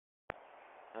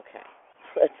Okay.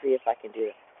 Let's see if I can do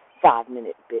a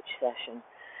 5-minute bitch session.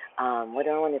 What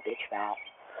do I want to bitch about?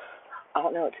 I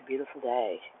don't know. It's a beautiful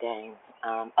day. Dang.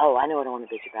 I know what I want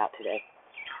to bitch about today.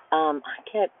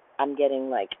 I'm getting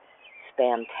like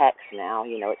spam texts now.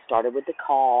 You know, it started with the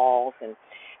calls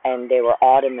and they were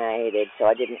automated, so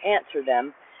I didn't answer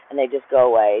them, and they just go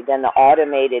away. Then the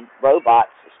automated robots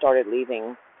started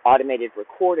leaving automated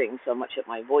recordings, so much that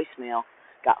my voicemail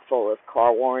got full of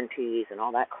car warranties and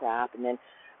all that crap. And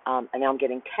now I'm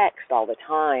getting text all the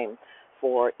time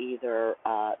for either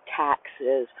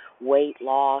taxes, weight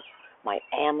loss. My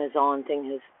Amazon thing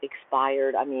has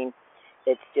expired. I mean,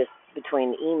 it's just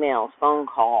between emails, phone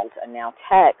calls, and now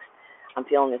text. I'm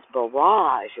feeling this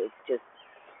barrage. It's just,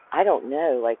 I don't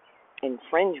know, like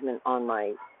infringement on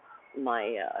my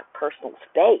personal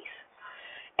space.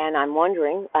 And I'm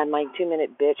wondering, my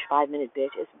 2-minute bitch, 5-minute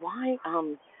bitch is why.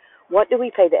 What do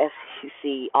we pay the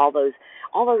FCC? All those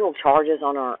little charges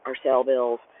on our cell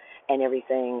bills and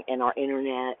everything, and our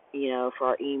internet, for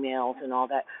our emails and all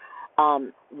that.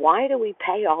 Why do we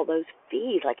pay all those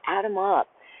fees? Like, add them up.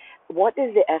 What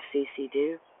does the FCC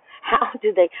do? How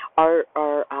do they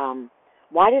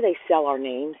why do they sell our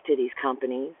names to these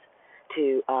companies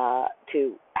to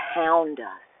hound us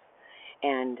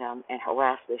and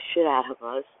harass the shit out of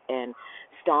us and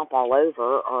stomp all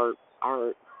over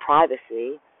our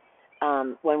privacy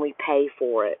when we pay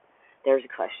for it? There's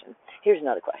a question. Here's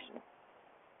another question.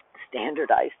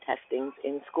 Standardized testings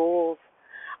in schools.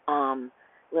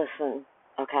 Listen,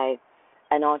 okay,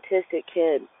 an autistic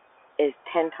kid is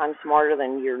 10 times smarter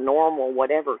than your normal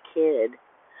whatever kid,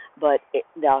 but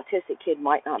the autistic kid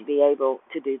might not be able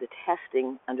to do the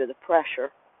testing under the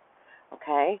pressure,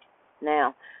 okay?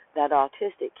 Now, that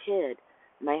autistic kid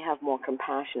may have more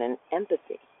compassion and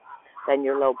empathy than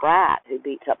your little brat who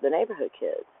beats up the neighborhood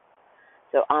kids.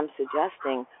 So I'm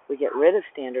suggesting we get rid of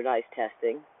standardized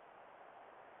testing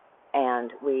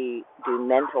and we do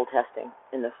mental testing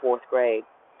in the 4th grade.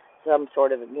 Some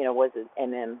sort of, was it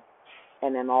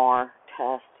MMR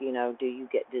test, do you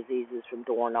get diseases from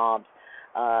doorknobs?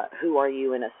 Who are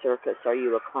you in a circus? Are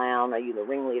you a clown? Are you the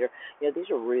ringleader? These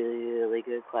are really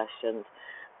good questions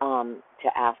to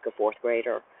ask a 4th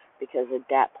grader, because at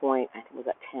that point, I think it was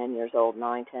at 10 years old,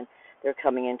 9, 10, they're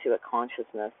coming into a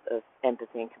consciousness of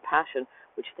empathy and compassion,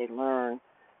 which they learn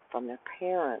from their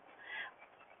parents.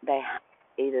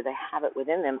 Either they have it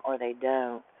within them or they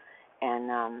don't,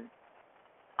 and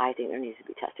I think there needs to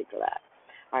be testing for that.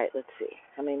 All right, let's see.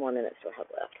 How many more minutes do I have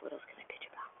left? What else can I pitch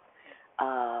about?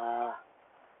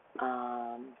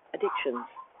 Addictions,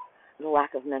 the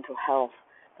lack of mental health,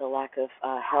 the lack of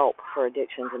help for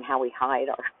addictions, and how we hide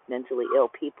our mentally ill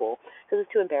people. Because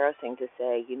it's too embarrassing to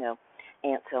say,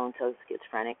 Aunt so-and-so's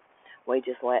schizophrenic. We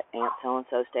just let Aunt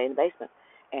so-and-so stay in the basement.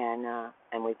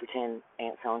 And we pretend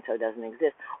Aunt so-and-so doesn't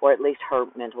exist, or at least her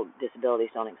mental disabilities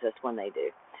don't exist when they do.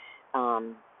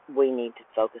 We need to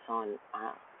focus on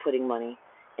putting money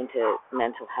into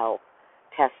mental health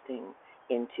testing,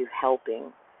 into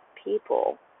helping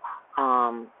people.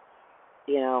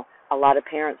 A lot of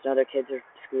parents know their kids are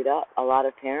screwed up. A lot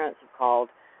of parents have called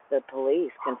the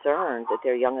police concerned that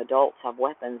their young adults have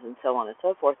weapons and so on and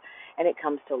so forth, and it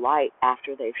comes to light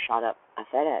after they've shot up a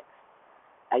FedEx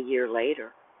a year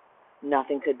later.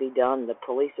 Nothing could be done. The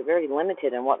police are very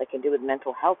limited in what they can do with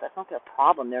mental health. That's not their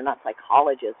problem. They're not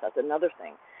psychologists. That's another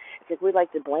thing. It's like we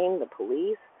like to blame the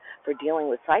police for dealing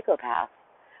with psychopaths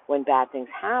when bad things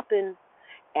happen,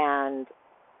 and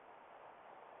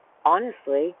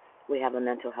honestly, we have a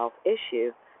mental health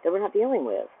issue that we're not dealing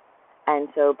with. And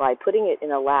so by putting it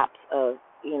in a laps of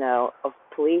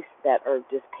police that are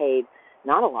just paid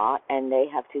not a lot, and they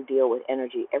have to deal with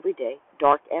energy every day,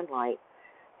 dark and light,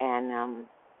 and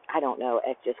I don't know,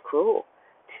 it's just cruel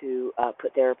to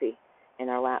put therapy in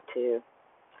our lap too.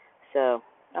 So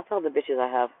that's all the bitches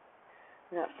I have.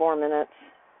 I got 4 minutes.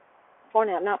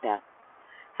 4.5, not bad.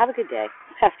 Have a good day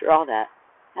after all that.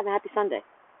 Have a happy Sunday.